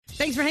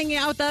Thanks for hanging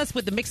out with us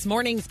with the Mixed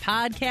Mornings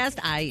podcast.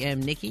 I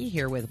am Nikki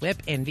here with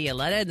Whip and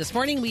Violetta. And this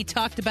morning we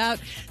talked about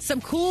some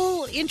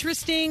cool,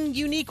 interesting,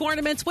 unique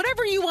ornaments,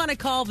 whatever you want to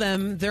call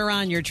them, they're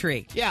on your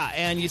tree. Yeah,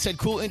 and you said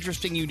cool,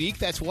 interesting, unique.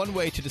 That's one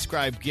way to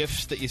describe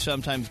gifts that you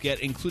sometimes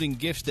get, including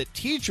gifts that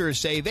teachers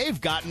say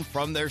they've gotten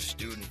from their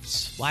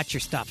students. Watch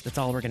your stuff. That's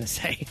all we're going to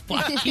say.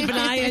 Keep an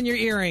eye on your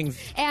earrings.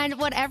 And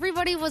what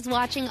everybody was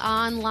watching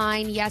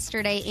online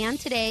yesterday and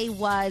today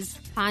was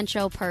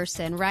poncho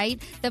person, right?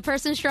 The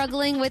person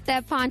struggling with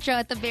that poncho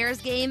at the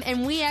Bears game,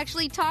 and we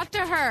actually talked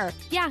to her.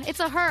 Yeah, it's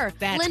a her.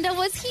 Linda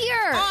was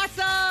here.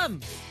 Awesome!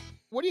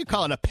 What do you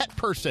call it? A pet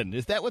person?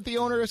 Is that what the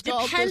owner is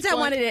called? Depends on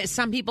what it is.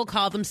 Some people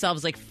call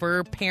themselves like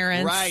fur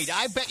parents. Right.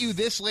 I bet you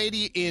this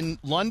lady in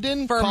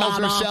London Fur calls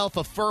mama. herself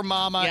a fur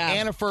mama Yeah.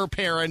 and a fur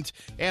parent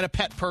and a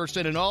pet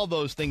person and all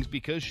those things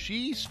because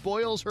she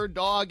spoils her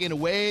dog in a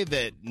way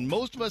that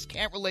most of us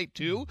can't relate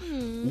to.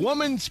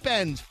 Woman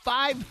spends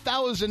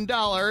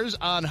 $5,000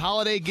 on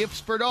holiday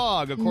gifts for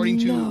dog, according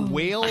to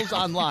Wales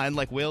Online,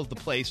 like Wales the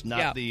place,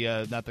 not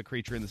the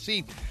creature in the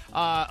sea.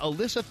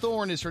 Alyssa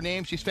Thorne is her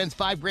name. She spends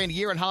 $5,000 a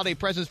year on holiday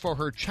presents for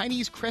her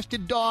Chinese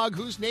crested dog,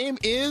 whose name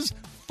is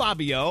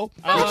Fabio.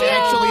 Which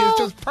actually is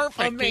just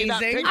perfect.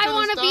 Amazing. I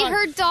want to be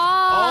her dog.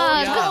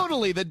 Oh, yeah.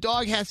 Totally. The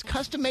dog has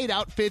custom-made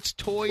outfits,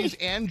 toys,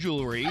 and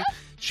jewelry.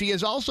 She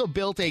has also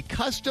built a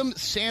custom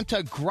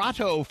Santa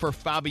grotto for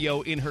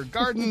Fabio in her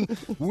garden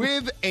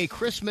with a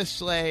Christmas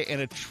sleigh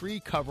and a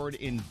tree covered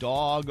in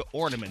dog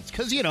ornaments.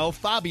 Because,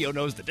 Fabio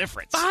knows the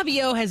difference.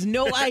 Fabio has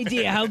no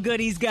idea how good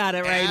he's got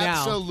it right now.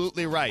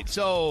 Absolutely right.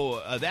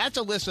 So that's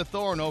Alyssa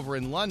Thorne over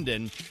in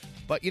London.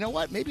 But you know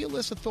what? Maybe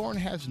Alyssa Thorne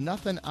has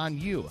nothing on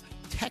you.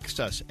 Text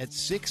us at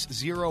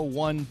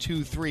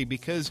 60123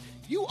 because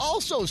you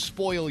also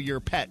spoil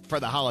your pet for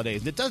the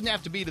holidays. It doesn't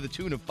have to be to the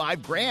tune of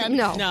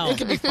 $5,000. No. It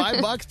can be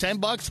 $5, $10,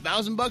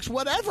 $1,000,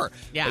 whatever.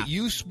 Yeah. But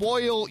you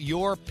spoil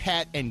your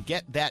pet and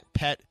get that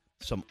pet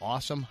some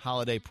awesome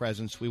holiday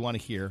presents. We want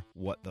to hear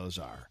what those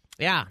are.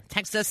 Yeah.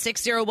 Text us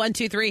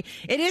 60123.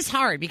 It is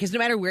hard because no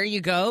matter where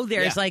you go,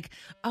 there's but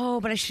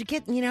I should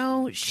get,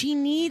 she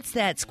needs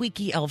that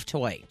squeaky elf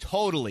toy.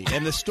 Totally.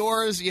 And the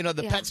stores,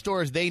 the pet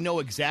stores, they know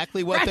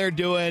exactly what they're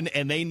doing,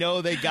 and they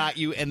know they got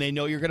you, and they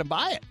know you're going to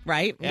buy it.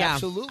 Right? Yeah.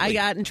 Absolutely. I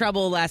got in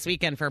trouble last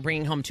weekend for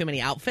bringing home too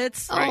many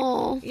outfits.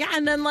 Oh. Yeah,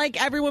 and then,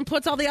 everyone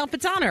puts all the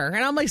outfits on her.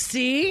 And I'm like,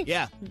 see?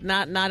 Yeah.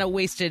 Not a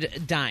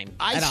wasted dime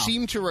I at all.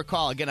 seem to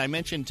recall, again, I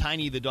mentioned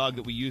Tiny, the dog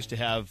that we used to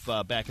have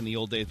back in the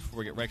old days before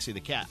we get Rexy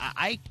the cat.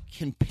 I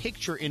can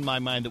picture in my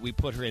mind that we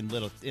put her in a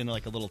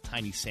little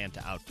tiny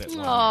Santa outfit. one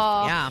year.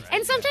 Yeah.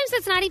 And sometimes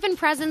it's not even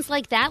presents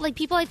like that. Like,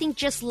 people, I think,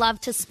 just love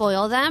to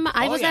spoil them.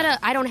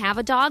 I don't have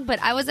a dog,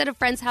 but I was at a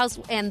friend's house,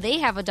 and they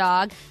have a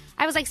dog.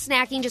 I was,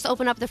 snacking, just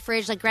open up the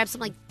fridge, grab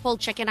some, pulled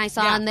chicken I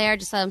saw in there,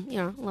 just a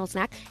little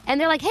snack. And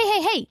they're like,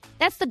 hey,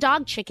 that's the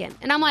dog chicken.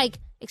 And I'm like,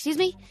 excuse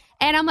me?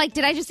 And I'm like,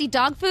 did I just eat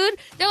dog food?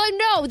 They're like,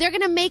 no, they're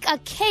going to make a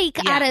cake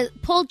out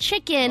of pulled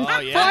chicken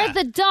for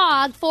the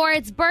dog for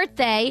its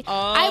birthday.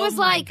 Oh, I was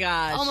like,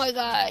 gosh. oh, my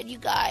God, you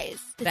guys.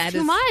 It's That too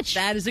is- much.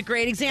 That is a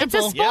great It's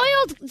example. a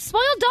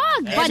spoiled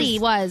dog, Buddy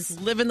was.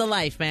 Living the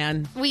life,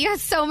 man. We got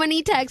so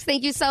many texts.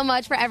 Thank you so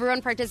much for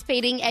everyone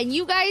participating. And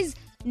you guys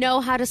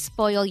know how to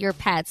spoil your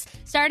pets.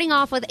 Starting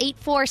off with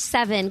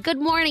 847. Good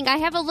morning. I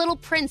have a little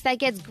prince that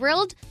gets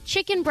grilled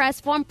chicken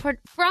breast from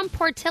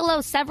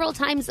Portillo several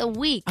times a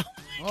week.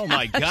 Oh,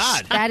 my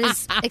God. That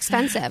is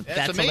expensive.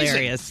 That's amazing.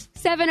 hilarious.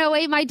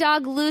 708, my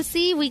dog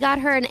Lucy. We got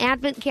her an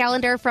advent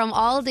calendar from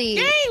Aldi.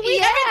 Hey, we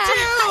have it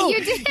too!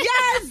 You did.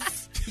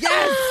 Yes!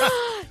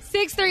 Yes!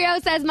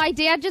 630 says, my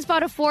dad just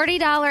bought a $40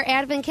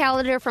 advent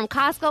calendar from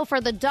Costco for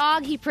the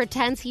dog he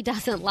pretends he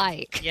doesn't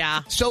like.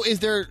 Yeah. So is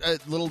there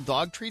little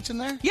dog treats in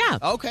there? Yeah.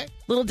 Okay.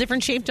 Little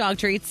different shaped dog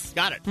treats.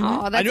 Got it.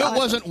 Oh, that's I knew awesome. it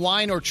wasn't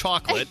wine or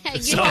chocolate. You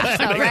thought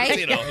so, right?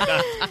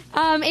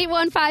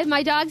 815,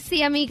 my dog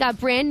Sammy got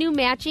brand new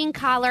matching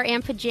collar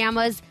and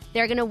pajamas.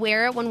 They're going to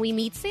wear it when we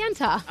meet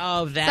Santa.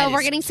 Oh, So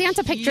we're getting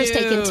Santa pictures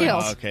taken, too.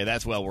 Okay,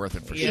 that's well worth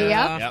it for sure.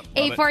 Yeah. Yep. love it.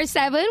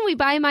 847, we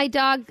buy my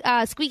dog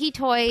squeaky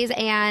toys,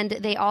 and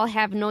they all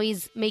have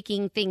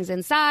noise-making things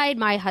inside.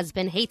 My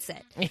husband hates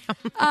it.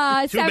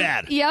 Too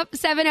bad. Yep,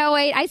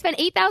 708. I spent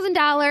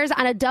 $8,000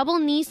 on a double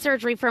knee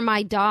surgery for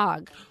my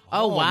dog.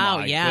 Oh, wow.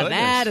 my Yeah,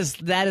 goodness.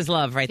 that is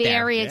love right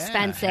Very there.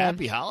 expensive.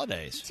 Happy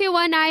holidays.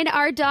 219,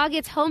 our dog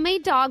gets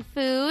homemade dog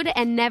food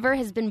and never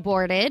has been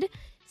boarded.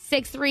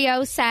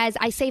 630 says,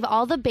 I save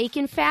all the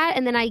bacon fat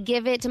and then I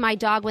give it to my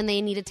dog when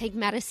they need to take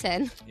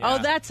medicine. Oh,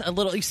 that's a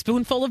little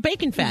spoonful of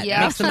bacon fat.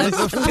 Yeah. Makes them The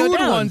go food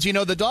down. ones,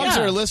 the dogs Yeah.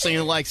 that are listening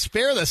are like,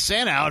 spare the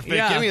Santa outfit.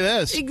 Yeah. Give me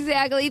this.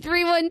 Exactly.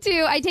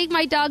 312, I take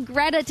my dog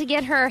Greta to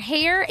get her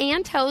hair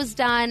and toes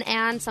done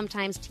and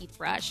sometimes teeth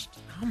brushed.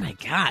 Oh, my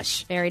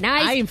gosh. Very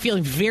nice. I am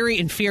feeling very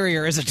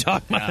inferior as a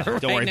dog mother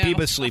Don't worry, right now.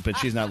 Biba's sleeping.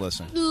 She's not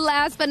listening.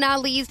 Last but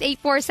not least,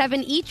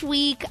 847, each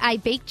week I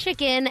bake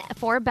chicken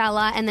for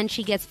Bella, and then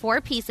she gets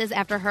 4 pieces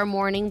after her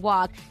morning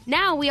walk.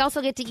 Now we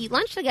also get to eat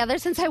lunch together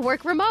since I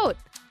work remote.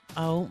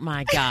 Oh,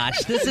 my gosh.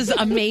 This is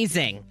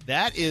amazing.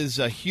 That is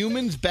a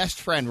human's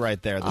best friend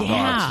right there, the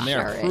Yeah. dogs. And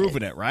they're Sure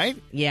proving it, right?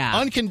 Yeah.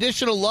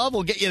 Unconditional love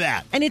will get you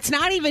that. And it's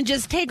not even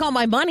just take all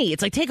my money.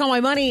 It's like take all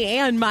my money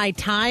and my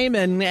time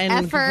and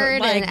Effort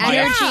like, and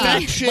energy.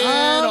 Affection,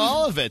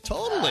 all of it.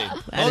 Totally.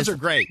 Those are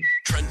great.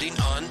 Trending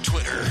on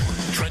Twitter.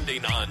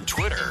 Trending on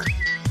Twitter.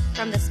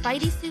 From the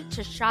Spidey suit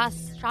to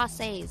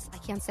chasses. I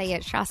can't say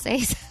it.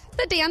 Chasses.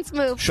 The dance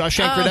move.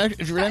 Shawshank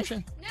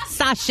Redemption?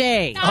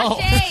 Sachet.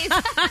 Chasses.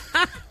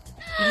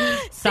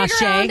 Stick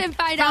Sachet. around and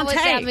find out what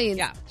that Fontaine. means.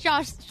 Yeah.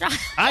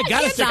 I gotta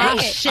can't stick around.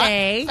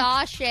 say it. Sachet.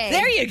 Sachet.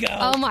 There you go.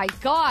 Oh, my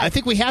God. I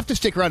think we have to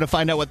stick around to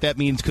find out what that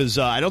means because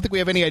I don't think we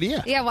have any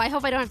idea. Yeah, well, I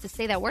hope I don't have to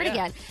say that word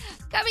again.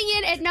 Coming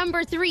in at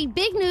number 3,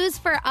 big news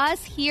for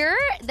us here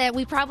that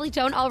we probably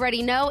don't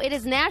already know. It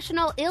is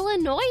National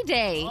Illinois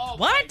Day.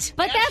 What?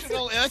 But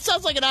That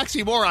sounds like an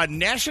oxymoron.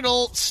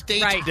 National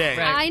State Right, Day.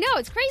 right. I know,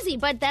 it's crazy,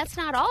 but that's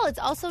not all. It's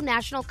also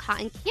National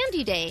Cotton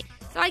Candy Day.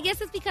 So I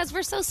guess it's because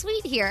we're so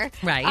sweet here.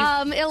 Right.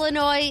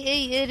 Illinois,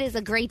 it is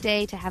a great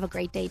day to have a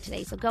great day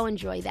today, so go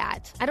enjoy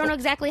that. I don't know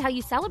exactly how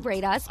you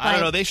celebrate us, but I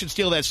don't know. They should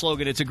steal that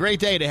slogan. It's a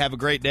great day to have a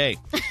great day.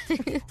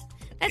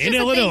 that's In just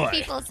Illinois. a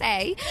thing people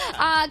say.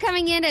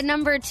 Coming in at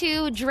number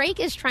 2,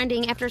 Drake is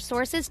trending after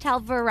sources tell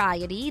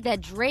Variety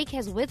that Drake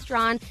has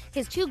withdrawn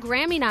his 2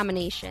 Grammy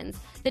nominations.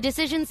 The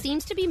decision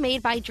seems to be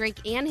made by Drake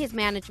and his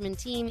management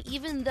team,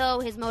 even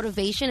though his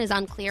motivation is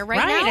unclear right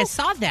now. I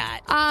saw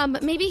that.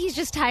 Maybe he's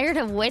just tired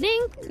of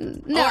winning?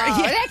 No,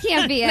 that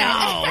can't be it.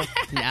 No.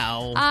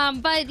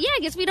 But yeah, I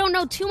guess we don't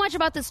know too much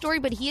about the story,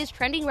 but he is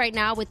trending right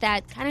now with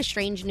that kind of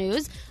strange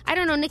news. I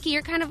don't know, Nikki,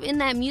 you're kind of in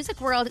that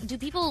music world.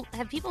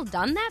 Have people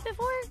done that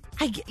before?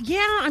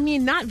 I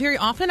mean, not very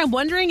often. I'm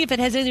wondering if it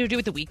has anything to do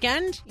with the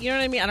weekend. You know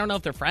what I mean? I don't know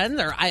if they're friends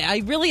or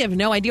I really have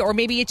no idea. Or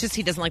maybe it's just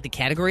he doesn't like the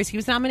categories he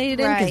was nominated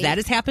in because Right. that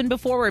has happened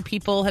before where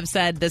people have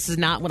said this is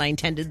not what I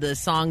intended the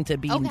song to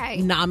be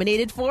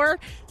nominated for.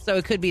 So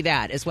it could be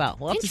that as well.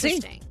 We'll have to see.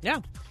 Interesting.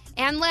 Yeah.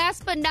 And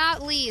last but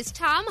not least,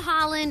 Tom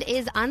Holland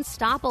is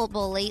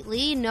unstoppable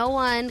lately. No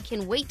one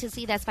can wait to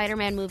see that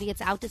Spider-Man movie.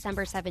 It's out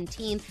December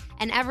 17th,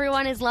 and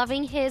everyone is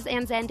loving his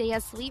and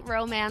Zendaya's sweet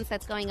romance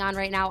that's going on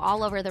right now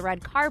all over the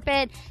red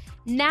carpet.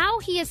 Now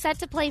he is set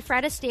to play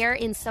Fred Astaire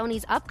in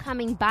Sony's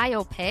upcoming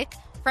biopic.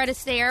 Fred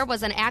Astaire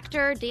was an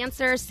actor,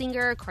 dancer,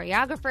 singer,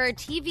 choreographer,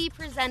 TV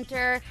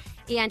presenter,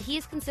 and he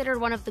is considered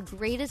one of the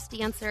greatest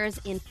dancers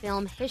in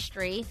film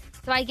history.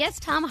 So I guess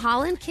Tom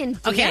Holland can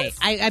dance. Okay,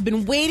 I've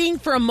been waiting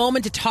for a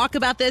moment to talk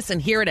about this,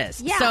 and here it is.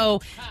 Yeah.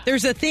 So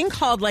there's a thing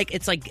called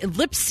it's like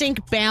lip sync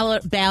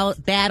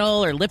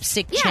battle or lip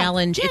sync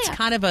challenge. Yeah, it's yeah.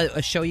 kind of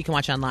a show you can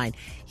watch online.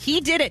 He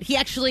did it. He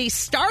actually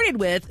started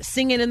with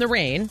Singing in the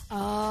Rain.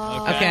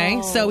 Oh. Okay,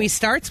 so he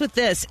starts with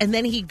this, and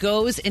then he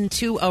goes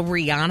into a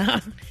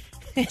Rihanna.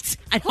 I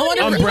don't want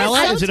to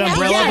Umbrella? Is it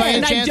Umbrella by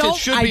any chance? It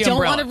should be I don't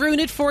Umbrella. want to ruin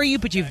it for you,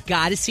 but you've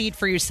got to see it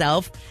for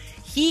yourself.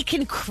 He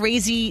can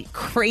crazy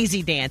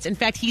dance. In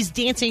fact, he's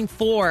dancing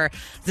for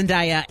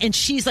Zendaya, and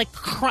she's like,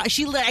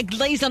 she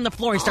lays on the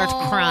floor and starts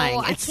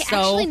crying. It's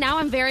Actually, now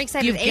I'm very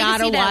excited. You've got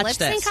to see that watch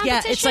lip-sync this.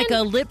 Yeah, it's like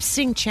a lip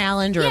sync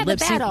challenge or a Yeah, the lip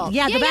sync. battle.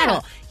 Yeah, Yeah, the battle.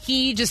 yeah.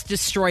 He just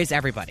destroys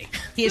everybody.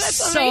 He is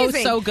That's so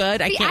amazing.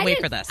 good. I See, can't wait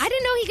didn't- for this. I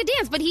didn't know he could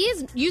dance, but he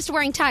is used to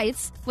wearing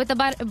tights with the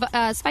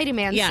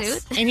Spidey-Man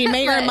Yes, suit. and he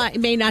may or But-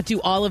 may not do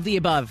all of the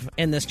above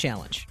in this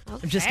challenge.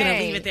 I'm just going to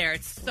Okay. leave it there.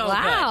 It's so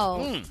wow.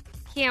 good.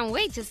 Can't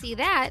wait to see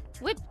that.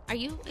 Whip, are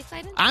you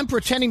excited? I'm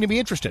pretending to be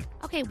interested.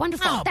 Okay,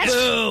 wonderful. Oh, That's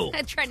boo.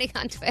 trending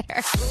on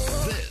Twitter.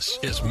 This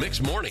is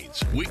Mixed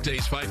Mornings,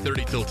 weekdays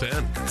 5:30 till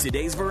 10.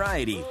 Today's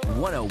Variety,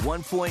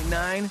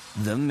 101.9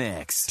 The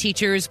Mix.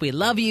 Teachers, we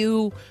love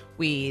you.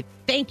 We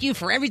thank you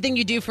for everything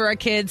you do for our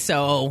kids.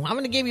 So I'm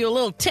going to give you a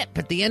little tip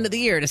at the end of the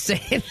year to say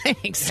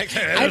thanks.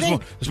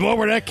 There's more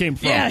where that came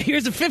from. Yeah,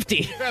 here's a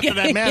 50. After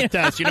that math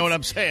test, you know what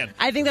I'm saying.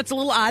 I think that's a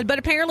little odd, but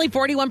apparently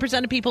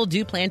 41% of people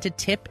do plan to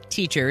tip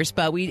teachers,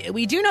 but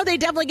we do know they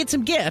definitely get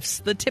some gifts.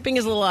 The tipping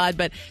is a little odd,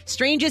 but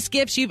strangest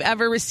gifts you've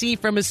ever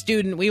received from a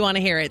student, we want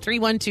to hear it.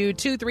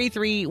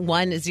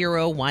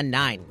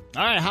 312-233-1019.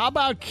 All right, how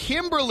about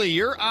Kimberly?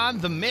 You're on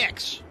the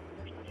mix.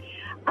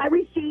 I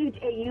received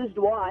a used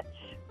watch.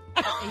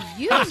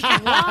 Used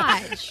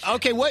watch.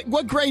 Okay,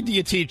 what grade do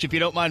you teach, if you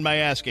don't mind my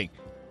asking?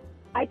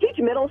 I teach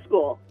middle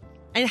school.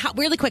 And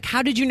really quick,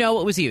 how did you know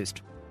it was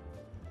used?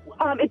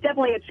 It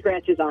definitely had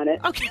scratches on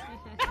it. Okay.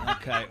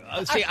 Okay.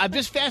 See, I'm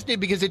just fascinated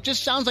because it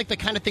just sounds like the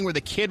kind of thing where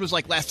the kid was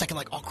like last second,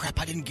 like, oh crap,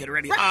 I didn't get it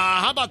ready.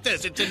 How about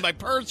this? It's in my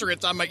purse, or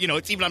it's on my,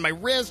 it's even on my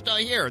wrist.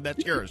 Here,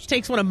 that's yours.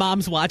 Takes one of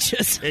mom's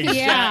watches.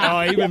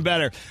 Yeah. Oh, even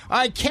better. All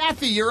right,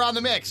 Kathy, you're on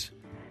the mix.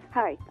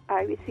 Hi,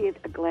 I received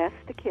a glass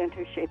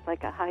decanter shaped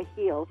like a high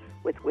heel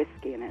with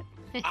whiskey in it.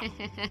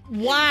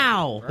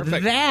 Wow.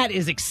 Perfect. That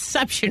is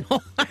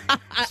exceptional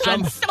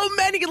on so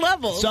many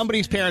levels.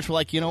 Somebody's parents were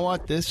like, you know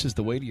what? This is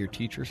the way to your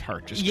teacher's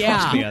heart. Just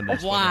trust me on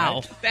this. Wow.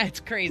 One, right? That's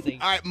crazy.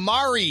 All right,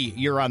 Mari,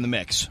 you're on the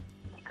mix.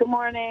 Good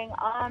morning.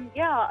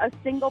 A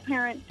single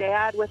parent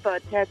dad with a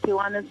tattoo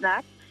on his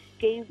neck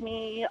gave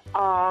me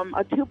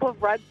a tube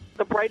of red,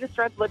 the brightest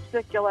red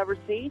lipstick you'll ever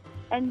see,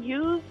 and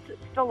used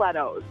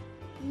stilettos.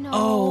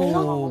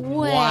 No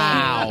way.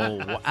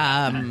 Wow.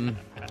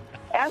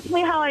 Ask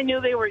me how I knew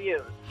they were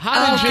used.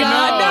 How did you know?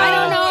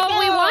 I don't know if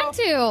we want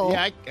to.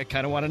 Yeah, I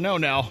kind of want to know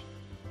now.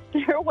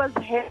 There was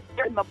hair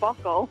in the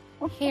buckle.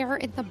 Hair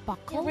in the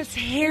buckle? There was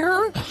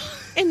hair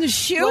in the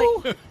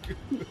shoe?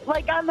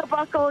 Like on the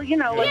buckle, like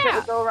it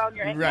would go around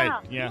your ankle. Right.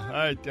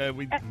 Yeah.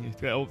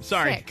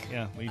 Sorry. Sick.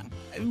 Yeah.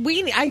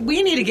 We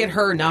need to get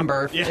her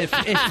number.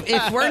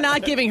 If we're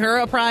not giving her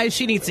a prize,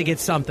 she needs to get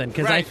something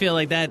because I Right. feel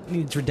like that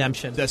needs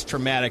redemption. That's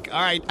traumatic.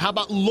 All right. How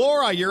about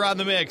Laura? You're on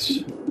the mix.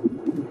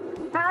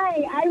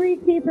 Hi, I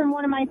received from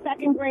one of my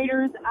second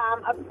graders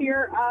a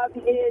pair of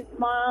his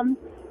mom's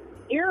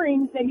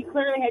earrings that he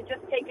clearly had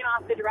just taken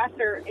off the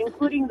dresser,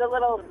 including the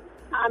little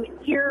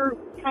ear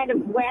kind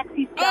of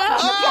waxy stuff.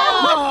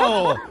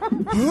 Oh,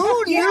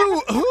 who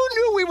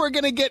knew we were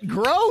going to get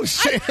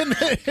gross in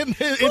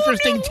the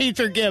interesting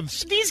teacher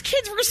gifts? These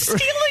kids were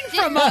stealing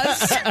from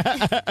us.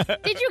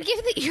 Did you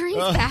give the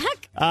earrings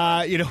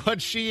back? You know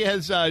what? She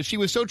was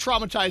so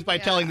traumatized by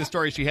telling the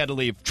story she had to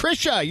leave.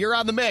 Trisha, you're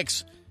on the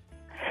mix.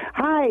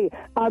 Hi,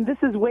 this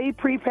is way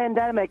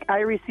pre-pandemic. I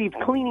received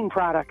cleaning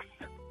products.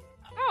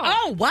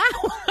 Oh, wow.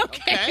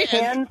 Okay.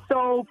 Hand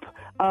soap,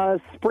 a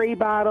spray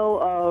bottle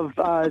of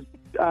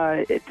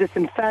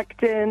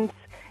disinfectant,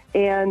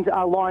 and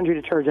laundry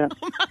detergent.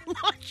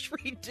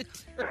 Laundry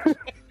detergent.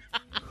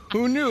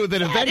 Who knew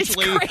that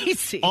eventually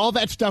crazy. all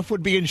that stuff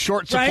would be in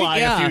short supply Right?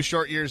 Yeah. a few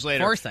short years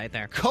later? Foresight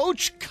there.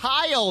 Coach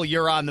Kyle,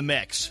 you're on the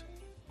mix.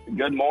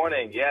 Good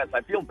morning. Yes,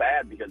 I feel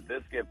bad because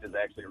this gift is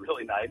actually a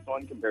really nice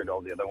one compared to all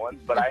the other ones.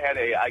 But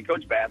I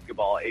coached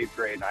basketball 8th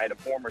grade, and I had a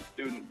former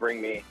student bring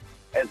me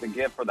as a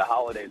gift for the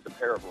holidays a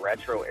pair of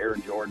retro Air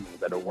Jordans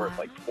that are worth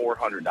like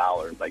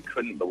 $400. I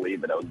couldn't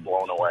believe it. I was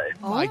blown away.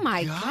 Oh,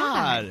 my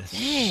God.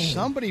 Dang.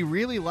 Somebody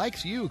really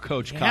likes you,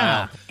 Coach Yeah.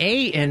 Kyle.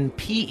 A and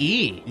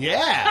PE.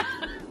 Yeah.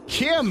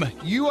 Kim,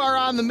 you are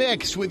on the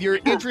mix with your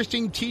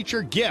interesting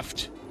teacher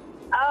gift.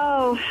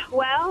 Oh,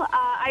 well,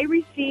 I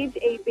received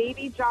a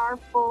baby jar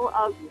full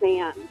of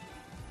sand.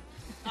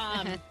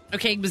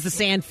 Okay, was the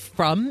sand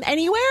from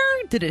anywhere?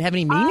 Did it have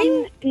any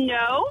meaning?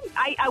 No.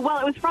 Well,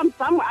 it was from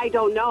somewhere. I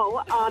don't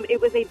know. It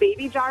was a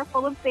baby jar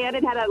full of sand.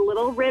 It had a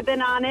little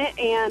ribbon on it,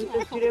 and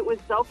the student was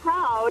so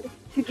proud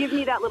to give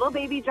me that little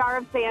baby jar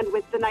of sand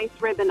with the nice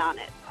ribbon on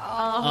it.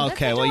 Oh, that's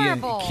Okay,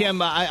 adorable. well,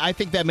 Kim, I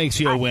think that makes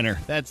you a winner.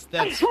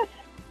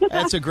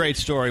 That's a great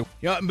story.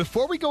 And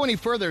before we go any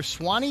further,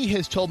 Swanee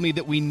has told me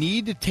that we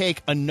need to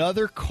take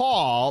another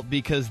call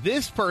because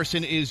this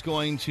person is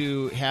going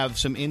to have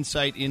some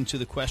insight into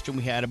the question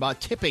we had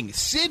about tipping.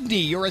 Sydney,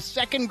 you're a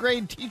second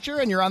grade teacher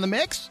and you're on the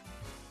mix?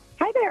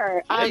 Hi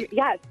there. Hi.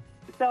 Yes.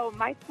 So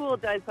my school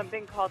does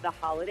something called the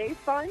Holiday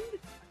Fund.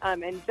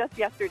 And just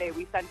yesterday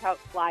we sent out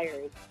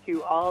flyers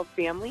to all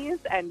families,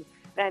 and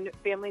then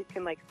families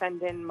can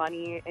send in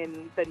money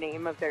in the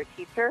name of their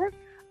teacher.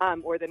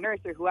 Or the nurse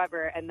or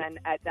whoever, and then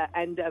at the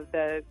end of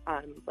the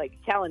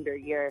calendar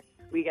year,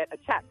 we get a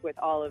check with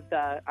all of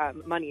the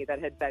money that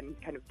had been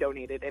kind of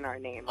donated in our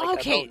name.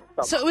 Okay,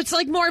 so it's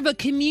like more of a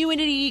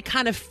community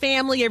kind of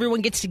family.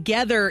 Everyone gets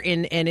together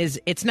and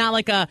it's not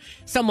like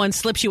someone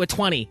slips you a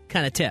 20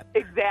 kind of tip.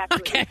 Exactly.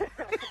 Okay.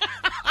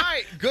 All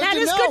right, good That to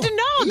is know. good to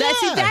know.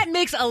 Yeah. That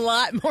makes a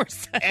lot more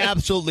sense.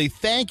 Absolutely.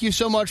 Thank you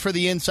so much for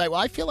the insight. Well,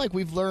 I feel like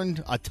we've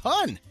learned a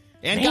ton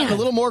and Man. gotten a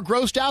little more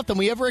grossed out than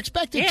we ever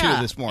expected to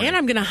this morning. And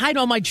I'm going to hide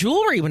all my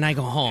jewelry when I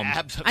go home.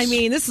 Absolutely. I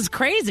mean, this is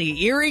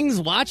crazy. Earrings,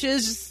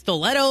 watches,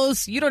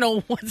 stilettos. You don't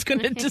know what's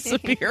going to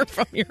disappear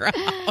from your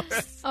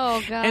house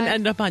Oh, God. and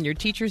end up on your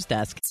teacher's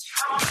desk.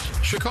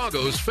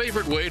 Chicago's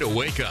favorite way to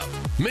wake up.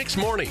 Mix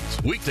mornings,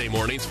 weekday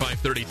mornings,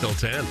 5:30 till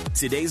 10.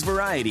 Today's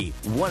Variety,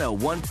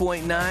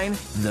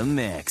 101.9 The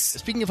Mix.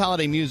 Speaking of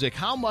holiday music,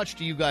 how much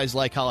do you guys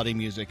like holiday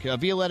music?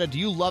 Violetta, do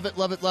you love it,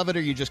 or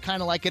you just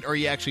kind of like it, or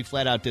you actually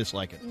flat out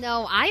dislike it?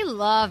 No, I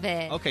love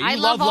it. Okay, you I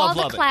love all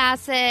the it.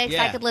 classics.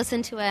 Yeah. I could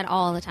listen to it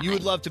all the time. You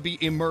would love to be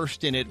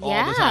immersed in it all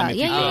Yeah, the time if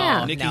you could.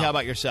 yeah. Nikki, No. how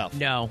about yourself?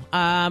 No.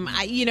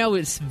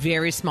 It's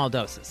very small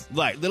doses.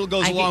 Right, little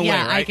goes a long way,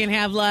 right? I can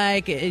have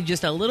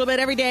just a little bit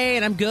every day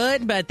and I'm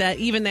good, but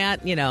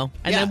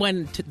and then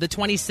when the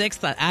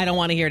 26th, I don't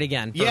want to hear it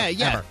again. Yeah.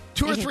 Ever.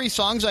 2 or 3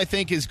 songs, I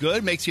think, is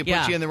good. Makes you put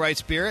Yeah. you in the right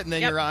spirit, and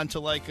then Yep. you're on to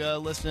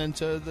listening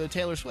to the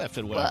Taylor Swift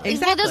and whatever.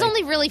 Well, there's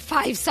only really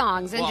 5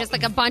 songs, and just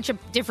a bunch of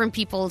different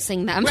people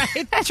sing them.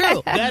 Right?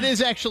 True. That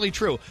is actually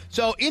true.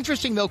 So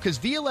interesting, though, because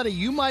Violetta,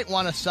 you might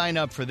want to sign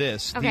up for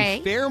this. Okay.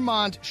 The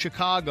Fairmont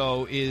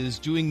Chicago is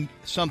doing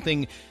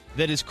something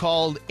that is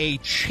called a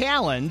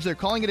challenge. They're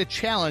calling it a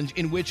challenge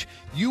in which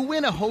you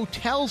win a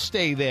hotel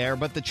stay there,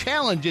 but the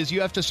challenge is you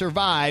have to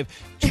survive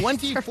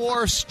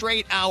 24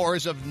 straight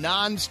hours of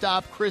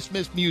nonstop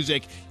Christmas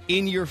music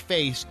in your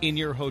face in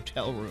your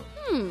hotel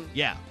room.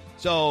 Yeah.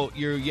 So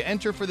you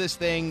enter for this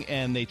thing,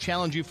 and they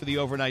challenge you for the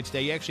overnight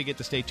stay. You actually get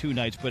to stay 2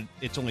 nights, but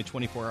it's only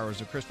 24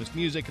 hours of Christmas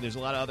music, and there's a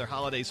lot of other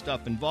holiday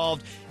stuff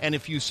involved. And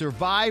if you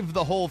survive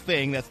the whole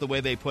thing, that's the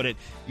way they put it,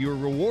 you're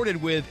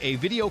rewarded with a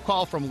video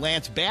call from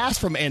Lance Bass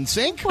from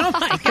NSYNC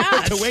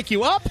to wake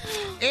you up,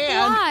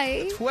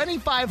 and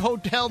 25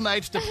 hotel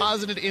nights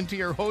deposited into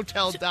your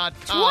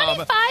Hotels.com.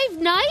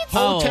 25 nights?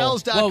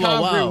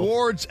 Hotels.com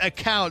rewards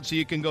account, so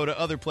you can go to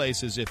other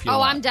places if you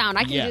want. I'm down.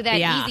 I can do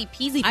that easy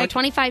peasy for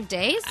 25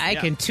 days. I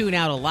can tune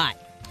out a lot.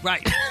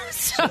 Right.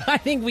 So I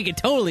think we could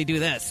totally do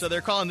this. So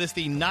they're calling this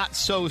the Not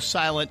So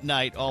Silent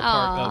Night, all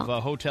part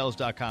of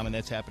Hotels.com, and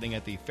that's happening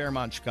at the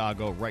Fairmont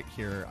Chicago right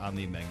here on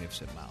the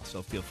Magnificent Mile.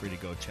 So feel free to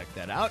go check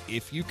that out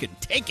if you can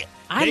take it.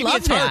 I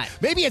love that.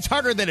 Maybe it's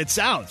harder than it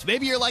sounds.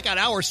 Maybe you're like on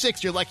hour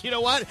 6, you're like, you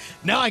know what?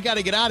 Now I got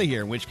to get out of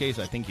here, in which case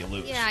I think you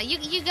lose. Yeah,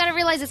 you got to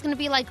realize it's going to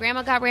be like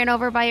Grandma got ran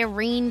over by a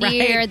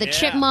reindeer, the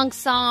chipmunk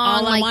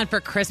song. All I want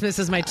for Christmas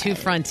is my 2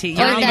 front teeth.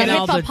 Or the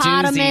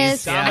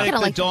hippopotamus.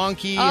 Dominic the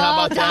Donkey.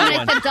 How about that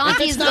one? The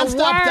Donkey's the worst.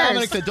 Stop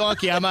Dominic the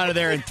Donkey. I'm out of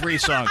there in 3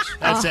 songs.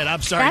 That's it.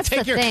 I'm sorry. That's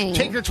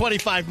Take your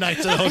 25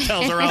 nights at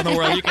hotels around the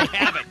world. You can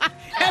have it.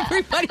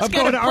 Everybody's I'm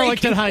going to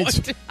Arlington Heights.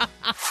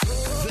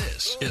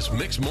 This is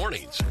Mixed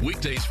Mornings,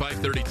 weekdays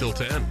 5:30 till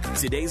 10.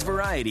 Today's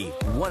Variety,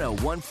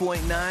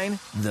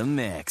 101.9 The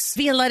Mix.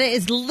 Violetta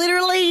is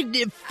literally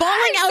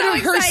falling out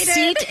of her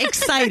seat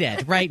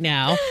excited right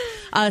now.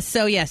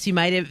 So, yes, you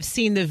might have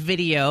seen the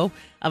video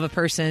of a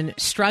person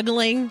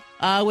struggling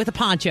with a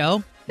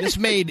poncho. This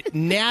made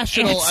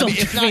national,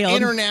 if not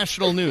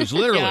international news,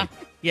 literally.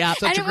 Yeah.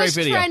 Such a great was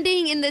video.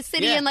 Trending in the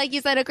city and, like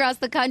you said, across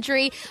the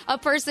country. A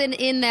person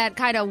in that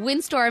kind of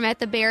windstorm at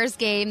the Bears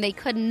game, they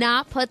could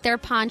not put their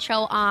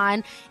poncho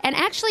on. And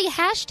actually,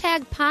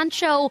 hashtag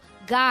poncho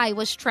guy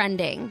was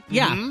trending.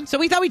 Yeah. Mm-hmm. So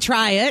we thought we'd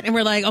try it, and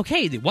we're like,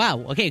 okay,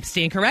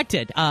 staying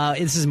corrected.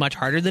 This is much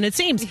harder than it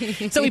seems.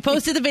 So we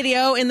posted the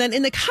video, and then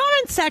in the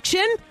comment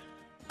section,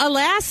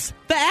 alas,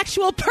 the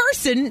actual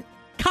person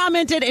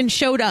commented and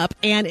showed up,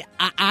 and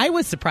I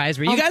was surprised.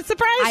 Were you guys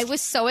surprised? I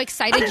was so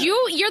excited.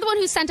 You're the one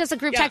who sent us a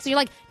group text, and you're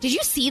like, did you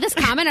see this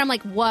comment? And I'm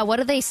like, what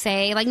do they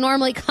say? Like,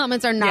 normally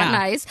comments are not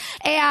nice.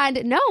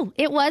 And no,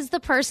 it was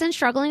the person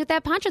struggling with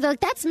that poncho. They're like,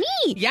 that's me.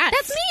 Yes.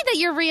 That's me that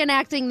you're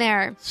reenacting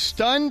there.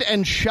 Stunned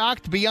and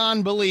shocked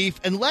beyond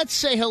belief. And let's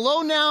say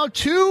hello now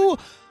to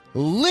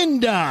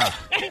Linda.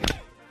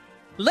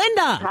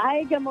 Linda.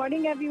 Hi, good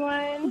morning,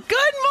 everyone.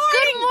 Good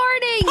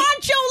morning.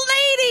 Poncho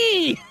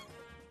Lady.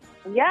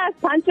 Yes,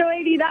 Poncho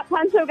 80, that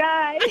Poncho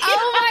guy.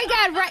 Oh,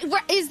 my God.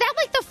 Right. Is that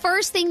like the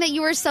first thing that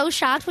you were so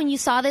shocked when you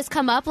saw this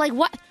come up? Like,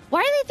 what?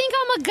 Why do they think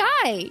I'm a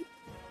guy?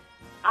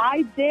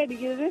 I did.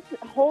 This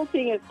whole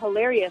thing is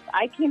hilarious.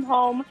 I came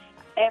home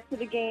after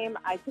the game.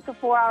 I took a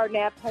 4-hour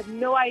nap, had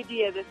no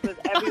idea this was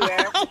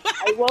everywhere.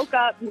 I woke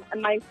up,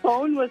 and my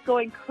phone was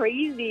going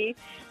crazy.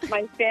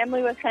 My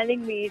family was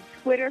sending me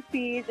Twitter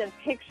feeds and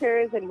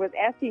pictures and was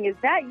asking, is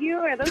that you?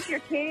 Are those your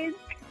kids?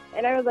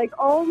 And I was like,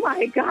 oh,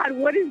 my God,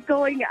 what is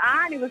going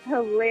on? It was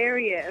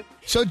hilarious.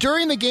 So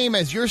during the game,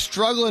 as you're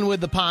struggling with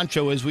the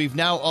poncho, as we've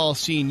now all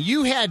seen,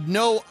 you had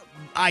no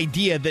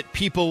idea that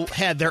people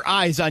had their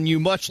eyes on you,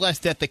 much less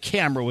that the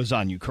camera was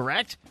on you,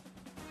 correct?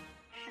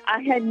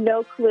 I had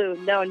no clue.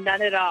 No,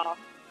 none at all.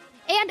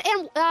 And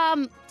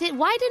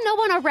why did no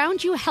one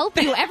around you help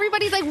you?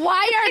 Everybody's like,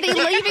 why are they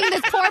leaving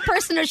this poor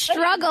person to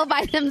struggle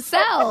by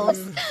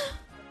themselves?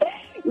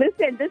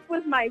 Listen, this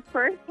was my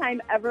first time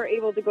ever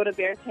able to go to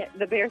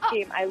the Bears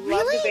game. I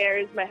love the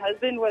Bears. My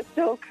husband was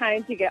so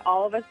kind to get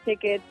all of us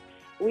tickets.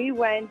 We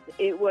went.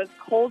 It was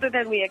colder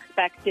than we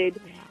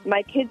expected.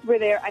 My kids were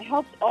there. I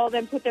helped all of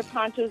them put their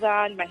ponchos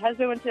on. My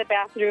husband went to the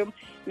bathroom.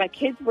 My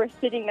kids were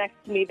sitting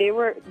next to me. They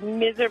were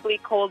miserably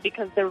cold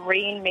because the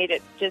rain made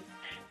it just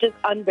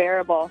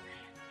unbearable.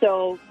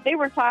 So they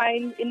were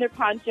fine in their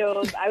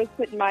ponchos. I was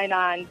putting mine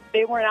on.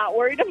 They were not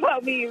worried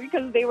about me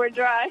because they were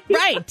dry.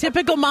 Right.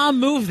 Typical mom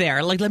move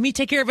there. Like, let me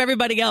take care of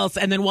everybody else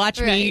and then watch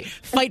me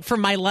fight for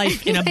my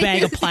life in a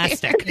bag of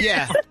plastic.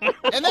 Yeah.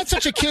 And that's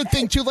such a kid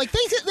thing, too. Like,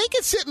 they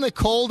can sit in the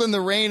cold and the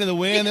rain and the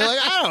wind. They're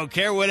like, I don't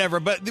care, whatever.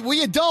 But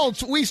we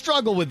adults, we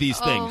struggle with these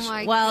things.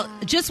 Well,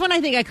 just when I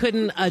think I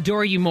couldn't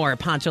adore you more,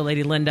 Poncho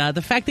Lady Linda,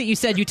 the fact that you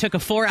said you took a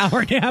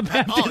 4-hour nap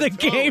after the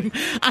game,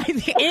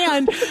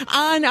 and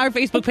on our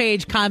Facebook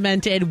page,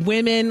 commented,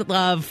 women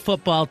love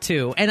football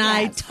too. And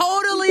I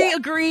totally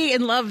agree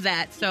and love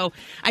that. So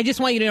I just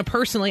want you to know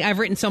personally, I've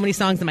written so many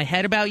songs in my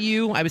head about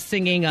you. I was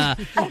singing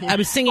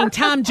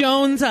Tom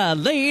Jones,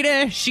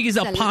 Lady. She's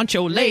a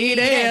Poncho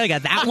Lady. I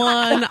got that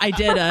one. I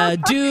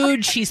did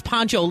Dude, She's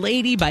Poncho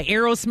Lady by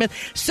Aerosmith.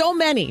 So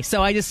many.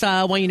 So I just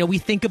want you to know we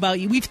think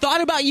about you. We've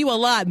thought about you a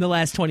lot in the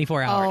last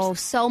 24 hours. Oh,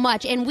 so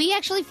much. And we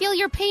actually feel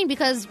your pain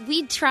because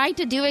we tried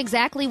to do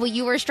exactly what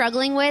you were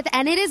struggling with.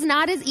 And it is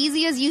not as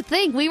easy as you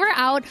think. We were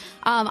out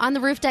on the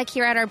roof deck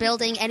here at our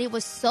building, and it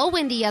was so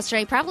windy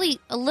yesterday, probably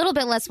a little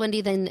bit less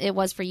windy than it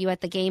was for you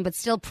at the game, but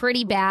still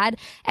pretty bad.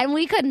 And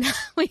we could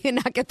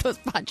not get those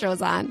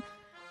ponchos on.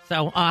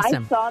 So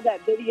awesome. I saw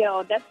that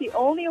video. That's the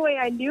only way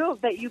I knew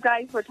that you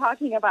guys were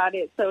talking about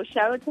it. So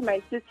shout out to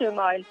my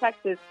sister-in-law in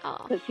Texas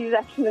because she's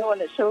actually the one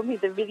that showed me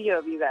the video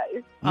of you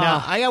guys.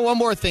 Now, I got one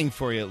more thing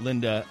for you,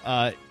 Linda.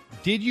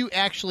 Did you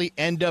actually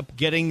end up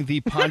getting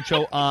the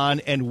poncho on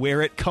and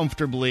wear it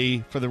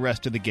comfortably for the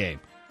rest of the game?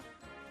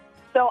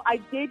 So I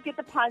did get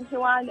the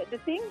poncho on. The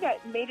thing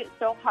that made it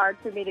so hard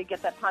for me to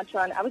get that poncho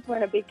on, I was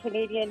wearing a big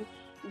Canadian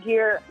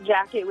Gear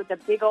jacket with a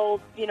big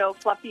old,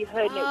 fluffy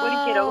hood, and it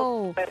wouldn't get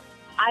over it.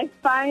 I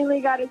finally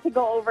got it to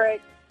go over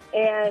it,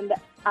 and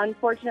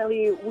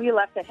unfortunately, we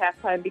left at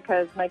halftime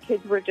because my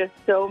kids were just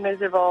so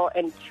miserable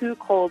and too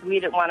cold. We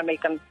didn't want to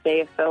make them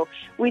stay, so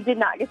we did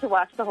not get to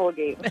watch the whole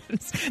game.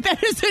 That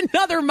is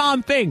another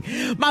mom thing.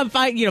 Mom,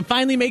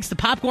 finally makes the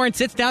popcorn,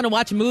 sits down to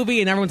watch a movie,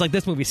 and everyone's like,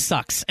 "This movie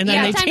sucks." And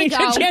then they change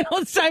the channel.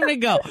 It's time to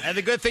go. And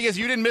the good thing is,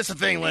 you didn't miss a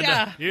thing, Linda.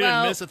 Yeah, you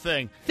didn't miss a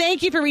thing.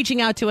 Thank you for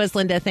reaching out to us,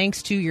 Linda.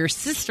 Thanks to your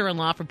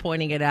sister-in-law for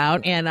pointing it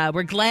out, and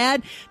we're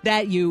glad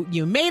that you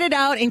made it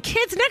out. And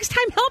kids, next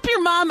time, help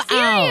your mom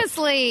out.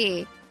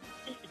 Seriously.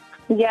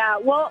 Yeah,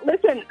 well,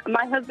 listen,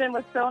 my husband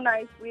was so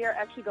nice. We are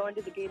actually going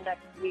to the game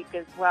next week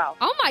as well.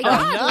 Oh, my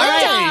God.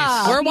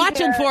 Nice. We're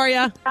watching for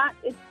you.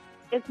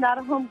 It's not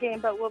a home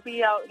game, but we'll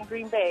be out in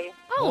Green Bay.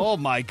 Oh,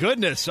 my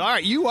goodness. All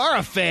right, you are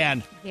a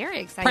fan.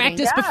 Very exciting.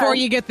 Practice before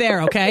you get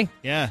there, okay?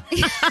 Yeah.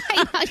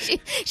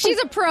 She's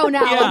a pro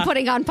now in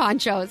putting on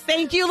ponchos.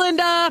 Thank you,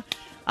 Linda.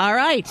 All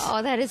right.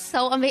 Oh, that is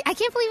so amazing. I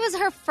can't believe it was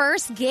her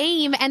first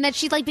game and that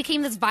she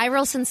became this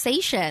viral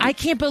sensation. I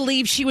can't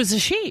believe she was a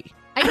she.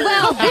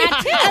 Well,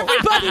 that too.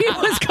 Everybody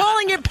was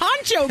calling it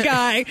Poncho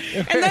Guy.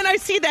 And then I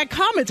see that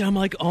comment. I'm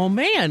like, oh,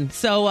 man.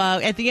 So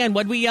at the end,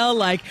 what we yell?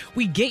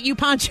 We get you,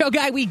 Poncho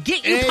Guy. We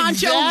get you,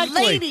 Poncho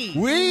Lady.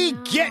 We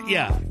get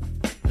ya.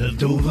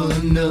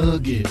 Leftover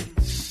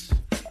nuggets.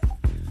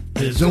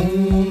 There's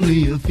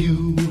only a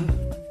few.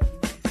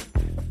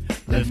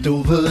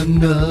 Leftover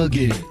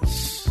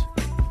nuggets.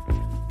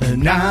 The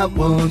night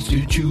wants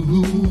to chew.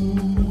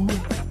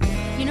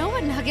 You know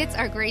what nuggets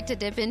are great to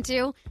dip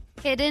into?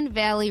 Hidden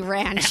Valley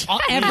Ranch.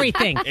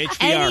 Everything. HDR.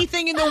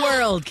 Anything in the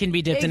world can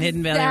be dipped in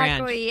Hidden Valley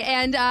Ranch. Exactly.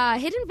 And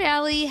Hidden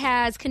Valley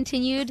has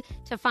continued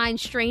to find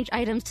strange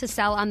items to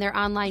sell on their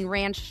online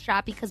ranch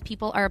shop because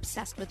people are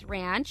obsessed with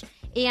ranch.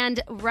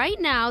 And right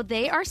now,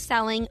 they are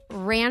selling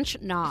ranch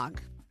nog.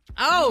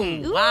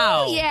 Oh,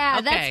 wow. Yeah,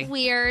 okay. That's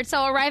weird.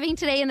 So arriving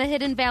today in the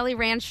Hidden Valley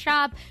Ranch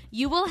shop,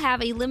 you will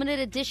have a limited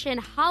edition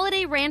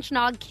Holiday Ranch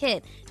Nog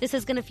kit. This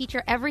is going to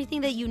feature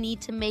everything that you need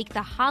to make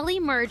the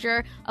Holly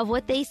merger of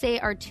what they say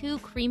are two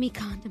creamy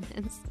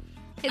condiments.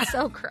 It's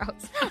so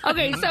gross.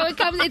 Okay, so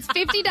it's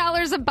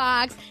 $50 a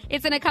box.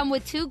 It's going to come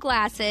with 2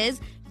 glasses.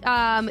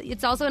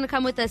 It's also going to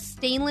come with a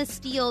stainless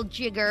steel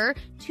jigger,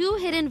 2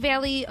 Hidden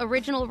Valley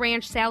Original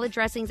Ranch salad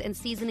dressings and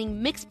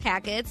seasoning mix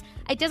packets.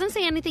 It doesn't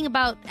say anything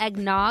about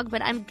eggnog,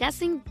 but I'm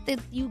guessing that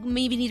you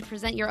maybe need to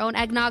present your own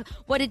eggnog.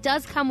 What it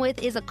does come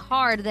with is a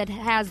card that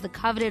has the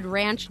coveted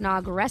ranch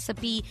nog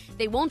recipe.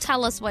 They won't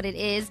tell us what it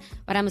is,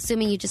 but I'm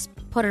assuming you just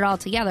put it all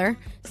together,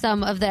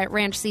 some of that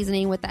ranch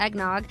seasoning with the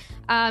eggnog.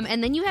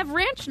 And then you have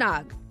ranch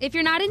nog. If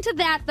you're not into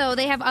that, though,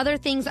 they have other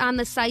things on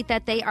the site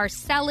that they are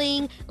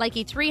selling, like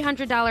a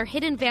 $300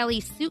 Hidden Valley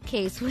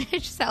suitcase,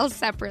 which sells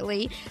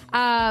separately.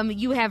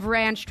 You have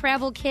ranch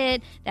travel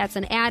kit. That's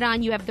an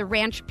add-on. You have the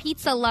ranch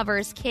pizza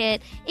lovers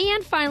kit.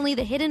 And finally,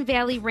 the Hidden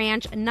Valley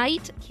Ranch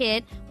night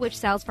kit, which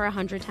sells for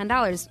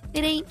 $110.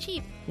 It ain't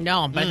cheap.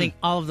 No, but I think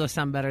all of those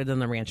sound better than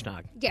the ranch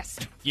nog. Yes.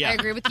 Yeah. I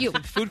agree with you.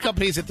 Food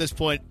companies at this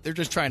point, they're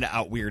just trying to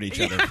out-weird each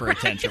other for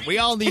attention. We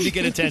all need to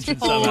get attention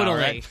somehow,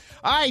 right?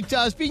 All right,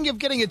 speaking of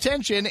getting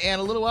attention,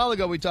 and a little while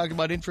ago we talked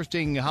about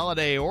interesting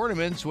holiday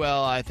ornaments.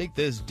 Well, I think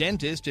this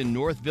dentist in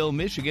Northville,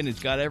 Michigan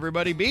has got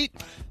everybody beat.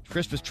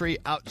 Christmas tree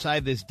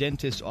outside this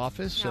dentist's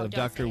office of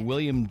Dr.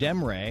 William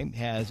Demray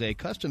has a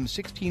custom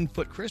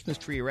 16-foot Christmas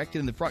tree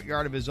erected in the front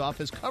yard of his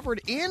office covered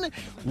in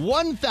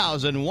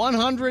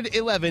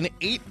 1,111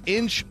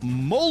 8-inch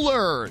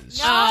molars.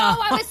 No,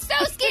 I was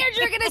so scared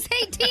you were going to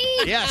say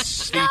teeth.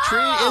 Yes, the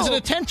tree is an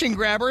attention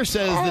grabber,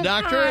 says the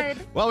doctor. God.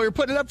 While we were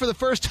putting it up for the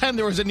first time,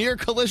 there was a near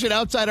collision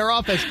outside our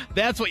office.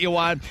 That's what you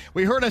want.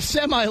 We heard a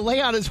semi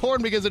lay on his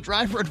horn because the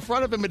driver in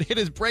front of him had hit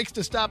his brakes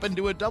to stop and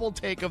do a double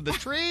take of the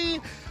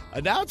tree.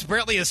 Now it's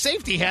apparently a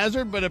safety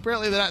hazard, but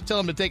apparently they're not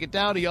telling him to take it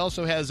down. He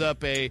also has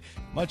up a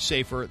much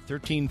safer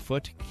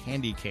 13-foot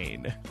candy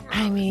cane.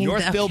 I mean,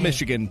 Northville,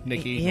 Michigan,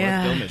 Nikki.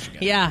 Yeah. Northville, Michigan.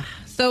 Yeah.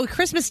 So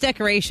Christmas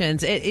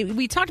decorations,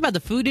 we talked about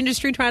the food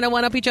industry trying to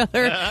one-up each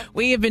other.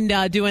 We have been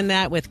doing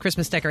that with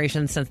Christmas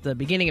decorations since the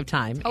beginning of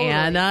time. Totally.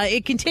 And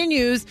it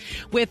continues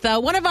with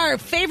one of our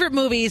favorite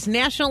movies,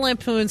 National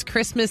Lampoon's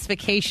Christmas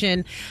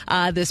Vacation.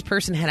 This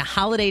person had a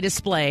holiday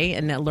display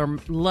in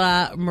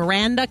La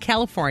Miranda,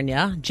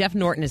 California. Jeff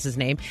Norton is his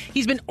name.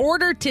 He's been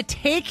ordered to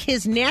take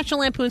his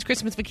National Lampoon's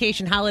Christmas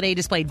Vacation holiday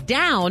display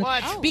down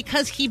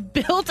because he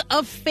built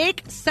a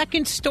fake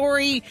second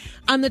story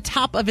on the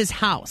top of his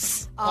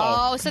house.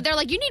 Oh, so they're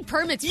like, you need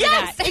permits for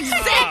Yes, that.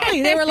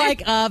 exactly. They were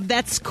like,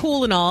 that's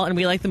cool and all, and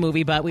we like the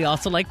movie, but we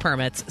also like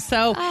permits.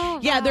 So,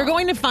 they're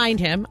going to fine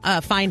him,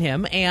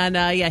 and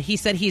he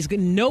said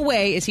no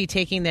way is he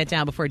taking that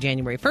down before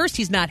January 1st.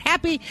 He's not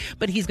happy,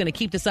 but he's going to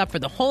keep this up for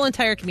the whole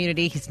entire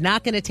community. He's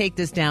not going to take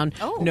this down.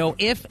 No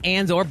ifs,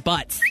 ands, or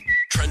buts.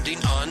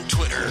 Trending on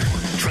Twitter.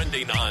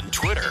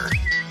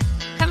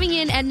 Coming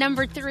in at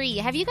number 3,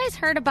 have you guys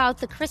heard about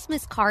the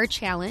Christmas car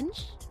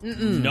challenge?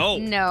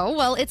 No.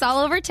 Well, it's all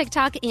over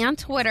TikTok and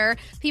Twitter.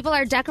 People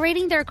are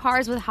decorating their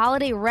cars with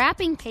holiday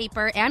wrapping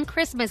paper and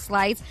Christmas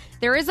lights.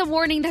 There is a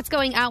warning that's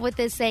going out with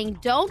this saying,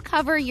 don't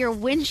cover your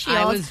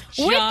windshield with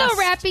the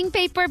wrapping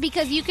paper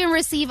because you can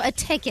receive a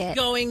ticket.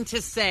 Going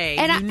to say,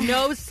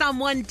 and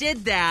someone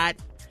did that.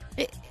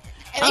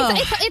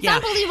 It's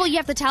unbelievable you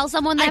have to tell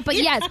someone that, but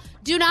yes,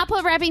 do not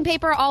put wrapping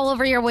paper all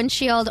over your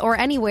windshield or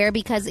anywhere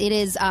because it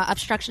is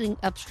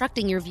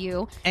obstructing your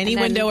view. Any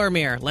window or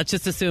mirror. Let's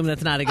just assume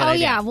that's not a good idea.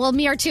 Oh, yeah. Well,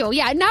 mirror, too.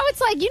 Yeah. Now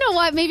it's like, you know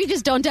what? Maybe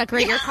just don't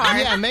decorate your car.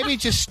 Yeah, maybe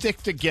just stick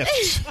to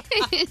gifts.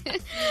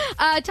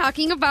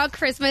 Talking about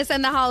Christmas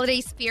and the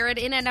holiday spirit,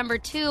 in at number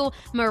 2,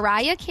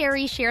 Mariah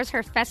Carey shares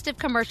her festive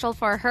commercial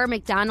for her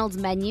McDonald's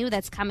menu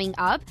that's coming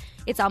up.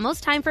 It's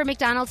almost time for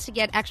McDonald's to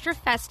get extra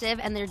festive,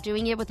 and they're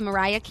doing it with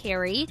Mariah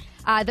Carey.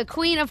 The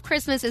Queen of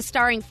Christmas is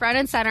starring front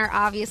and center,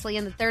 obviously,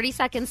 in the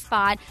 30-second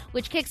spot,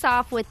 which kicks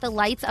off with the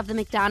lights of the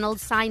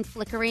McDonald's sign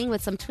flickering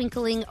with some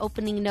twinkling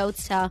opening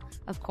notes to,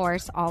 of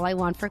course, All I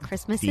Want for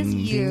Christmas is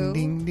You.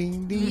 Ding,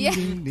 ding, ding, Yeah.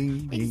 ding,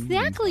 ding, ding.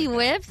 Exactly,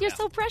 Whip. You're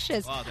so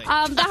precious. The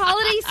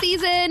holiday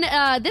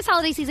season, this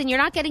holiday season, you're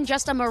not getting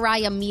just a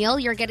Mariah meal.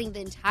 You're getting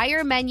the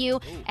entire menu,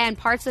 and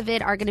parts of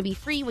it are going to be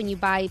free when you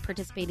buy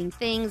participating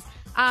things.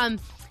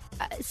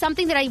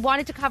 Something that I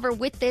wanted to cover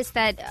with this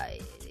that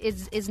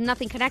is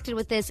nothing connected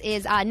with this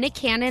is Nick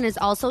Cannon is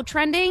also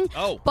trending.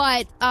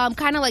 But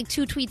kind of like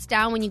 2 tweets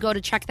down, when you go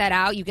to check that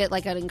out, you get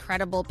like an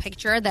incredible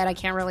picture that I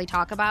can't really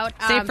talk about.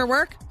 Safe for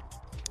work?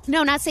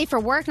 No, not safe for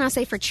work, not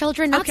safe for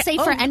children, not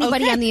safe for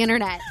anybody on the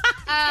internet.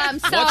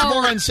 What's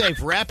more unsafe,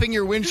 wrapping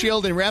your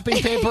windshield in wrapping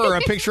paper or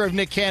a picture of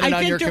Nick Cannon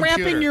on your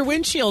computer? Wrapping your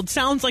windshield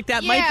sounds like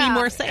that might be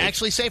more safe.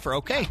 Actually safer,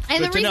 okay. And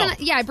Good the to know.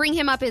 reason, I bring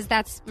him up is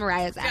that's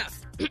Mariah's ex.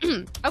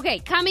 Okay,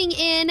 coming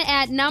in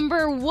at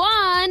number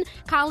 1,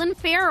 Colin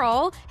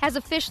Farrell has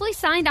officially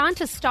signed on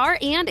to star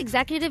and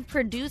executive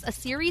produce a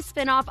series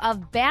spinoff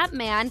of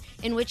Batman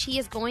in which he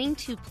is going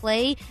to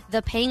play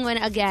the Penguin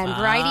again.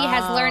 Variety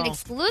has learned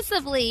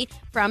exclusively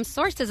from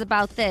sources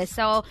about this,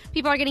 so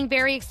people are getting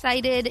very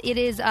excited. It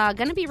is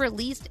going to be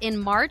released in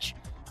March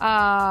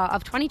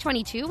of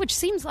 2022, which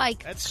seems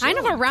like kind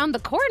of around the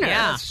corner.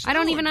 Yeah. I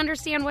don't even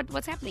understand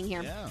what's happening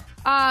here.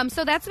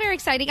 So that's very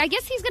exciting. I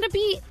guess he's going to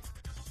be...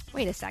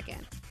 Wait a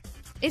second.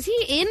 Is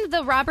he in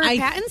the Robert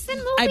Pattinson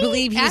movie? I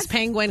believe he's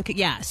Penguin.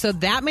 Yeah, so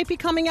that might be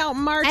coming out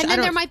in March. And then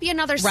there might be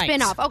another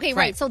spin-off. Okay,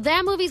 right. So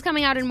that movie's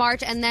coming out in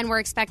March, and then we're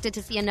expected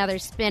to see another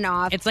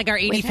spin-off. It's like our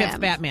 85th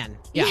Batman.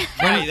 Yeah.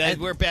 Right,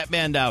 we're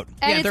Batmaned out.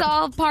 And it's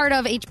all part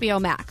of HBO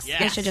Max, I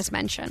Yes. should just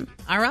mention.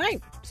 All right.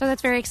 So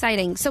that's very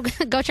exciting. So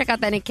go check out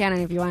that Nick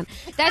Cannon if you want.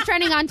 That's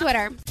trending on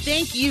Twitter.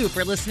 Thank you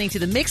for listening to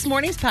the Mixed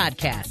Mornings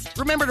podcast.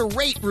 Remember to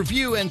rate,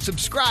 review, and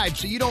subscribe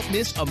so you don't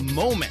miss a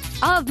moment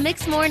Of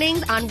Mixed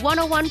Mornings on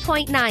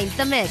 101.9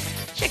 The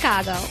Mix,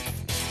 Chicago.